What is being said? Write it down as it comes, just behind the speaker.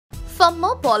For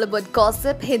more Bollywood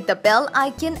gossip, hit the bell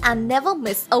icon and never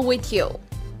miss a video.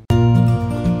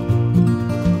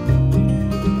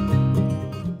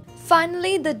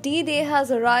 Finally, the D-Day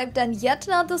has arrived and yet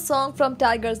another song from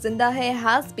Tiger Zinda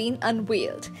has been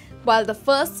unveiled. While the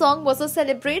first song was a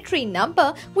celebratory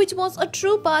number, which was a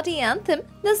true party anthem,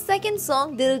 the second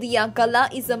song, Dil Diyan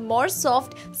Gallan, is a more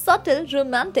soft, subtle,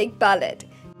 romantic ballad.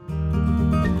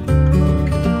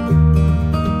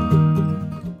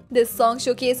 This song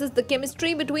showcases the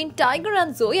chemistry between Tiger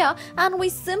and Zoya, and we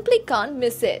simply can't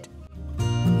miss it.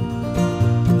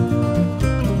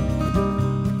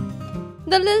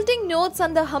 The lilting notes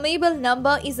and the hummable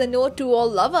number is a note to all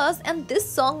lovers, and this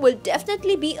song will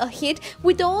definitely be a hit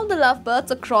with all the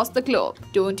lovebirds across the globe.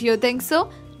 Don't you think so?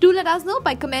 Do let us know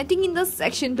by commenting in the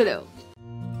section below.